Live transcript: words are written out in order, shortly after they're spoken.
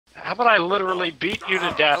How about I literally beat you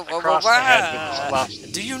to death across the head with this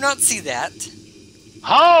plastic? Do you not see that?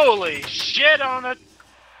 Holy shit on it!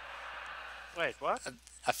 Wait, what?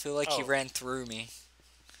 I feel like he ran through me.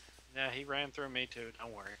 Yeah, he ran through me too,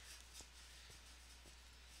 don't worry.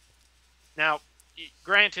 Now,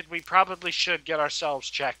 granted, we probably should get ourselves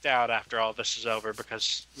checked out after all this is over,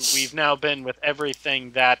 because we've now been with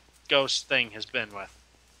everything that ghost thing has been with.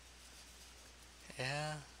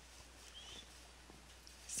 Yeah.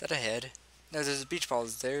 Is that a head? No, there's a beach ball.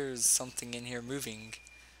 There's something in here moving.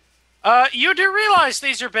 You do realize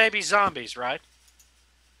these are baby zombies, right?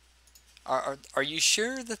 Are you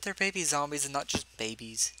sure that they're baby zombies and not just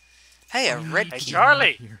babies? Hey, a red key. Hey,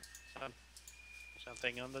 Charlie!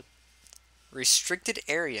 Something on the... Restricted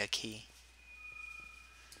area key.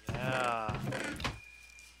 Yeah.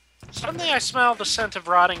 Suddenly I smell the scent of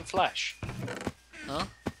rotting flesh. Huh?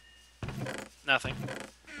 Nothing.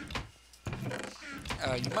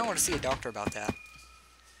 You might want to see a doctor about that.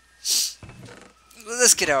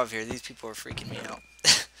 Let's get out of here. These people are freaking me out.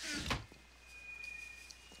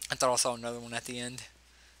 I thought I saw another one at the end.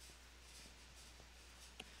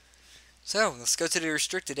 So, let's go to the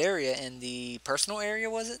restricted area in the personal area,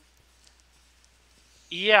 was it?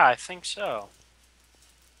 Yeah, I think so.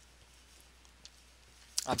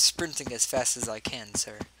 I'm sprinting as fast as I can,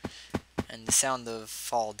 sir. And the sound of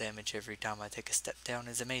fall damage every time I take a step down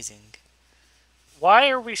is amazing. Why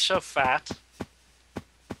are we so fat?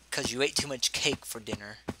 Because you ate too much cake for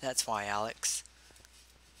dinner. That's why, Alex.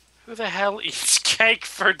 Who the hell eats cake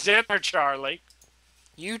for dinner, Charlie?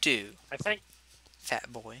 You do. I think...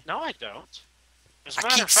 Fat boy. No, I don't. As a I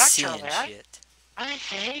matter keep of fact, seeing Charlie, shit. I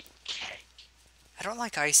hate cake. I don't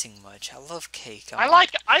like icing much. I love cake. I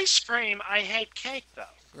like ice cream. I hate cake, though.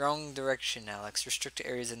 Wrong direction, Alex. Restricted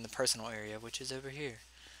areas in the personal area, which is over here.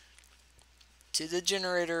 To the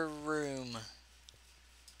generator room.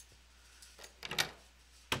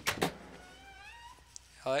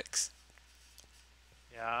 Alex?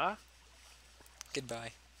 Yeah?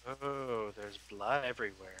 Goodbye. Oh, there's blood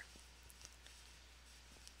everywhere.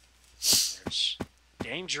 There's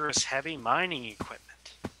dangerous heavy mining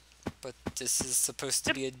equipment. But this is supposed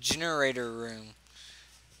to be a generator room.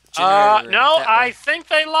 No, I think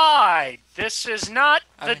they lied. This is not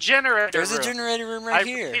the generator room. There's a generator room right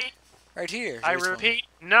here. Repeat, right here. I repeat,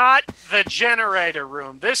 not the generator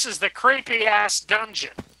room. This is the creepy-ass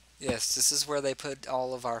dungeon. Yes, this is where they put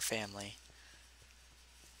all of our family.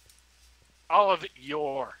 All of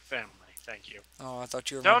your family, thank you. Oh, I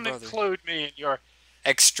thought you were my brother. Don't include me in your...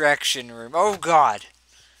 Extraction room. Oh, God.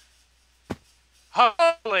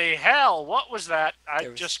 Holy hell, what was that? I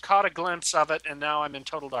just caught a glimpse of it, and now I'm in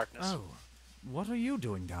total darkness. Oh, what are you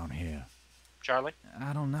doing down here? Charlie?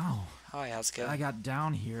 I don't know. Hi, how's it going? I got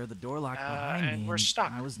down here, the door locked behind me, we're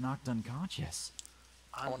stuck. I was knocked unconscious.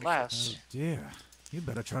 Unless... Oh, dear. You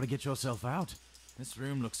better try to get yourself out. This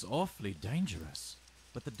room looks awfully dangerous.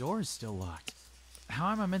 But the door is still locked.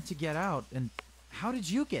 How am I meant to get out, and how did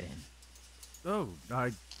you get in? Oh,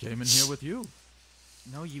 I came in here with you.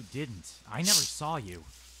 No, you didn't. I never saw you.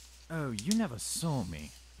 Oh, you never saw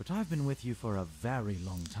me. But I've been with you for a very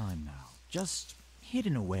long time now. Just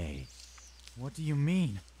hidden away. What do you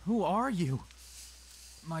mean? Who are you?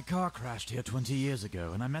 My car crashed here 20 years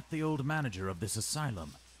ago, and I met the old manager of this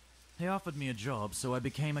asylum. He offered me a job, so I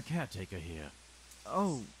became a caretaker here.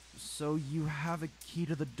 Oh, so you have a key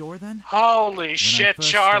to the door then? Holy shit,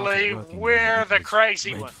 Charlie! We're the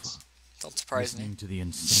crazy ones. Don't surprise me. Listening to the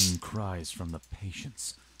insane cries from the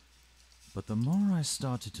patients. But the more I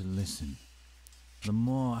started to listen, the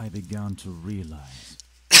more I began to realize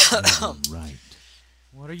they were right.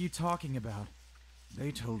 What are you talking about?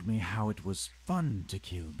 They told me how it was fun to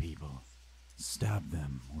kill people, stab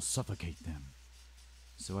them or suffocate them.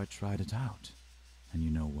 So I tried it out. And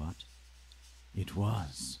you know what? It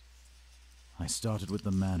was. I started with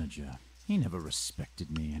the manager. He never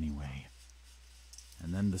respected me anyway.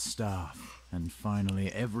 And then the staff, and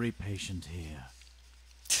finally every patient here.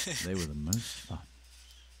 They were the most fun.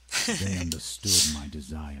 They understood my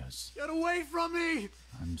desires. Get away from me!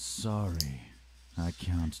 I'm sorry. I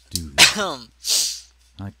can't do this.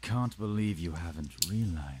 I can't believe you haven't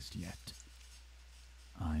realized yet.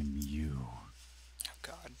 I'm you. Oh,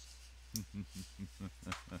 God.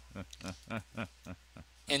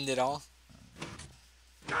 End it all?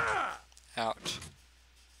 Ouch.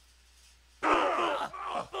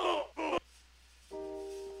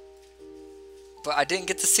 But I didn't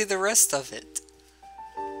get to see the rest of it.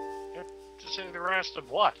 To see the rest of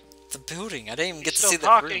what? The building. I didn't even get to see the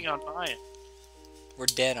room. Still talking on mine. We're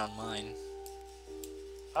dead on mine.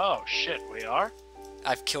 Oh shit, we are?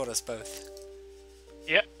 I've killed us both.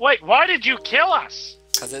 Yeah. Wait, why did you kill us?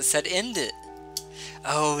 Because it said end it.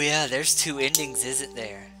 Oh, yeah, there's 2 endings, isn't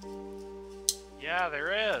there? Yeah,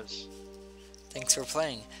 there is. Thanks for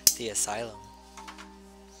playing The Asylum.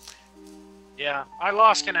 Yeah, I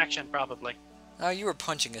lost connection probably. Oh, you were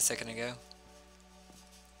punching a second ago.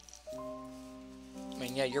 I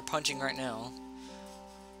mean, yeah, you're punching right now.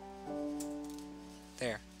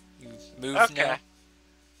 There. You moved Okay.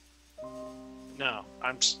 now? No,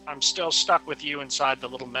 I'm still stuck with you inside the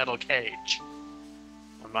little metal cage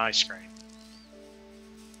on my screen.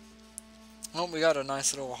 Well, we got a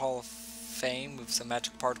nice little Hall of Fame with some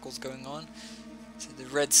magic particles going on. So the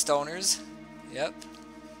red stoners. Yep.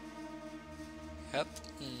 Yep.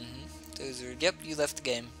 Those are... Yep, you left the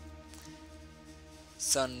game.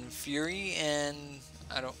 Sun Fury, and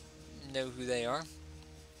I don't know who they are.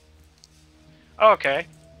 Okay,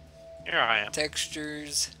 here I am.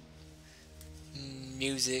 Textures,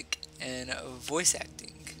 music, and voice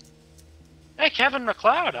acting. Hey, Kevin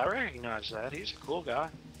McLeod, I recognize that. He's a cool guy.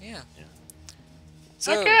 Yeah.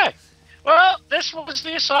 So, Okay. Well, this was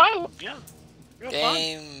the Asylum. Yeah. Real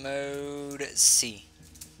game mode C.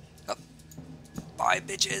 Oh. Bye,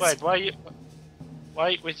 bitches. Wait, why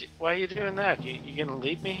are you doing that? You gonna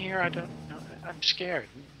leave me here? I don't know. I'm scared.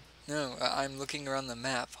 No, I'm looking around the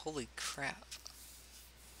map. Holy crap.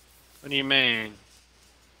 What do you mean?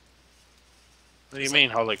 What do you mean,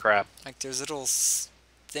 holy crap? Like, there's little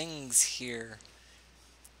things here.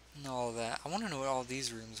 And all that. I want to know what all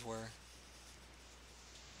these rooms were.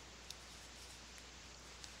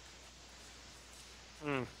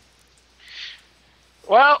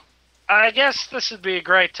 Well, I guess this would be a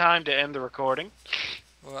great time to end the recording.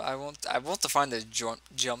 Well, I want to find the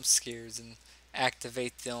jump scares and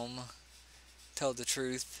activate them. Tell the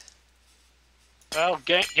truth. Well,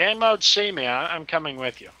 game mode see me. I'm coming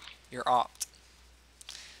with you. You're opt.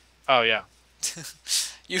 Oh, yeah.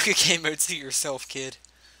 You could game mode see yourself, kid.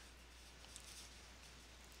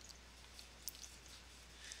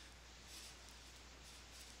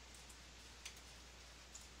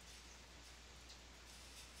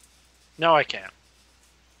 No, I can't.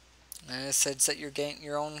 I said set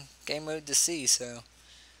your own game mode to C, so.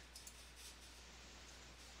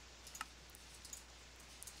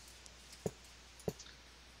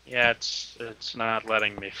 Yeah, it's not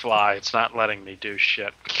letting me fly. It's not letting me do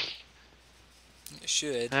shit. It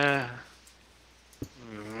should. I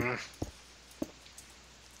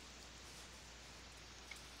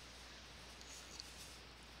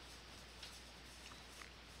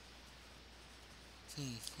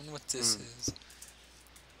wonder what this is.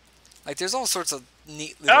 Like, there's all sorts of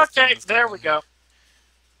neat little Okay, things there going we on.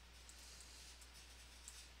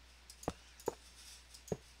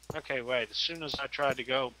 go. Okay, wait. As soon as I tried to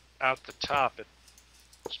go out the top, it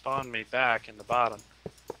spawned me back in the bottom.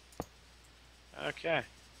 Okay.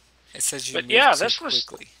 It says you But moved yeah, too this was...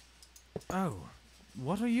 quickly. Oh,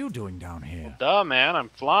 what are you doing down here? Duh, man. I'm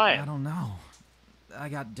flying. I don't know. I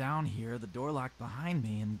got down here, the door locked behind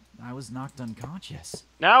me, and I was knocked unconscious.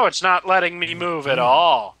 Now it's not letting me move at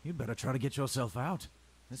all. You'd better try to get yourself out.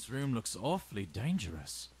 This room looks awfully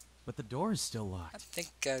dangerous. But the door is still I locked. think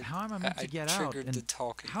How am I meant to get out? triggered And the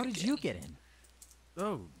talking how did again. you get in?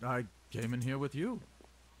 Oh, I came in here with you.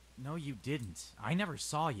 No, you didn't. I never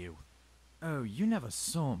saw you. Oh, you never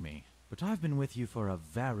saw me. But I've been with you for a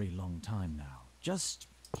very long time now. Just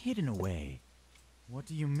hidden away. What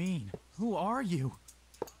do you mean? Who are you?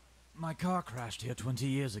 My car crashed here 20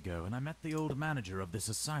 years ago, and I met the old manager of this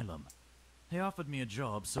asylum. He offered me a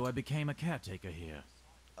job, so I became a caretaker here.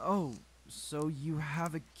 Oh, so you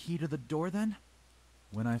have a key to the door then?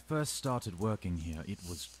 When I first started working here, it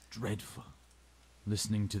was dreadful.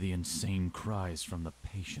 Listening to the insane cries from the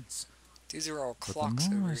patients. These are all But clocks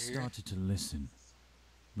the more over I here. started to listen,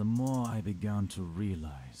 the more I began to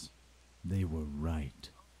realize they were right.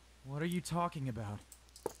 What are you talking about?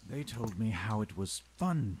 They told me how it was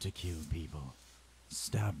fun to kill people,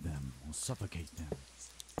 stab them or suffocate them.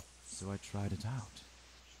 So I tried it out.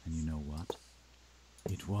 And you know what?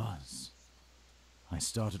 It was. I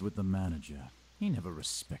started with the manager. He never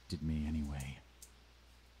respected me anyway.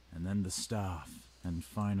 And then the staff, and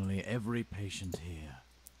finally every patient here.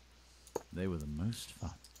 They were the most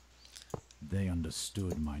fun. They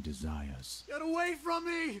understood my desires. Get away from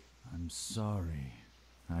me! I'm sorry.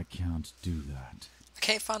 I can't do that. I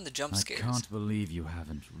can't find the jump scares. I can't believe you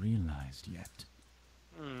haven't realized yet.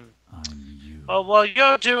 I'm you. Well, while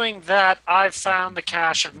you're doing that, I've found the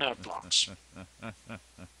cache of note blocks.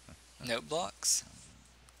 Note blocks?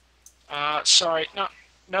 Sorry, not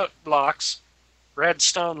note blocks.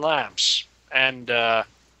 Redstone lamps. And,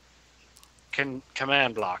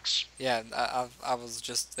 command blocks. Yeah, I was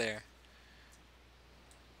just there.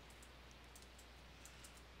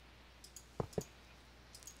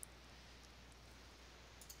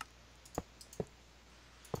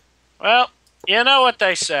 Well, you know what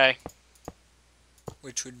they say.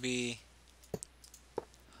 Which would be...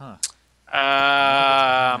 Huh.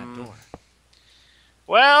 Behind that door.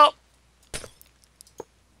 Well,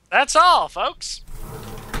 that's all, folks.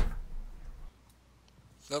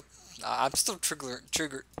 Nope. I'm still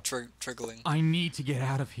triggering. I need to get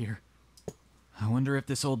out of here. I wonder if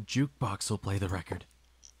this old jukebox will play the record.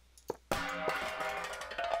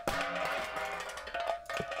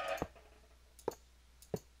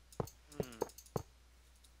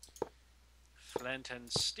 Flint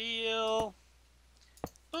and steel.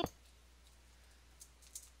 Boop.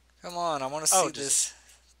 Come on, I want to Oh, see this.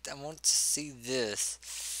 I want to see this.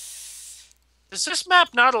 Does this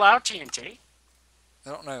map not allow TNT? I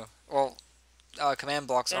don't know. Well, command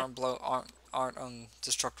blocks Yeah. aren't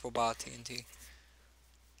indestructible by TNT.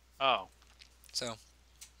 Oh, So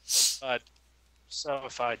but so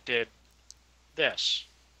if I did this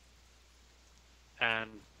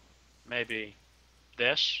and maybe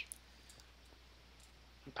this,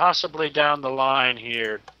 and possibly down the line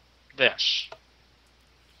here, this,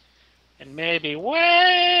 and maybe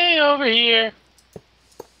way over here,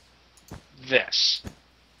 this.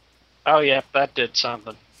 Oh, yep, that did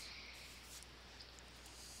something.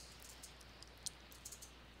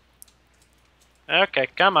 Okay,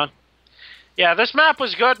 come on. Yeah, this map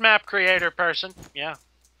was good, map creator person. Yeah.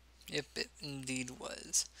 yep, it indeed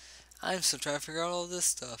was. I'm still trying to figure out all this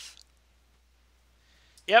stuff.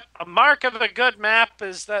 Yep, a mark of a good map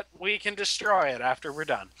is that we can destroy it after we're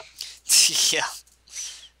done. Yeah.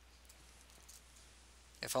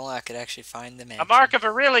 If only I could actually find the mansion. A mark of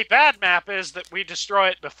a really bad map is that we destroy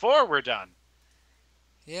it before we're done.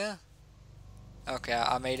 Yeah. Okay,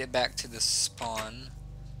 I made it back to the spawn.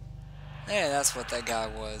 Yeah, that's what that guy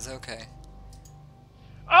was. Okay.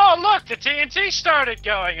 Oh, look, the TNT started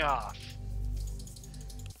going off.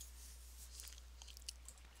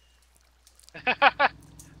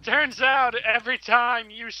 Turns out every time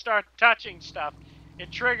you start touching stuff,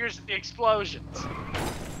 it triggers the explosions.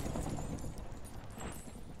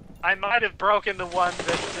 I might have broken the one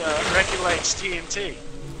that regulates TNT.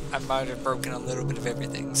 I might have broken a little bit of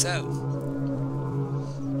everything, so...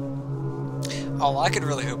 All I could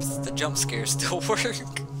really hope is that the jump scares still work,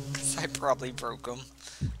 because I probably broke them.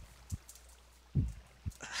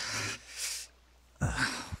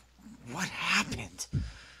 What happened?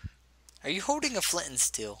 Are you holding a flint and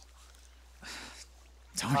steel?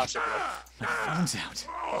 Darn it. Possibly. My phone's out.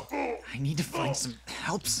 I need to find some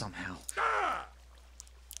help somehow.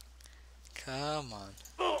 Come on.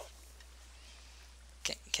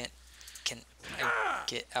 Can I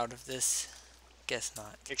get out of this? Guess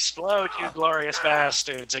not. Explode, you glorious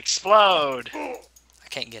bastards. Explode. I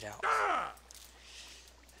can't get out.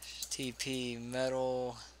 TP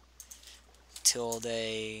metal tilde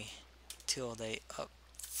up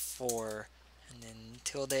 4 and then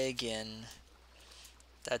tilde again.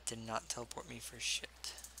 That did not teleport me for shit.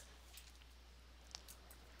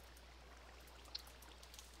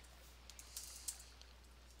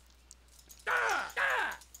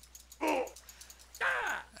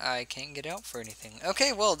 I can't get out for anything.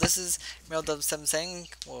 Okay, well, this is MailDub7 saying,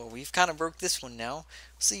 well, we've kind of broke this one now.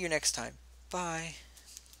 See you next time. Bye.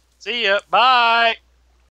 See ya. Bye.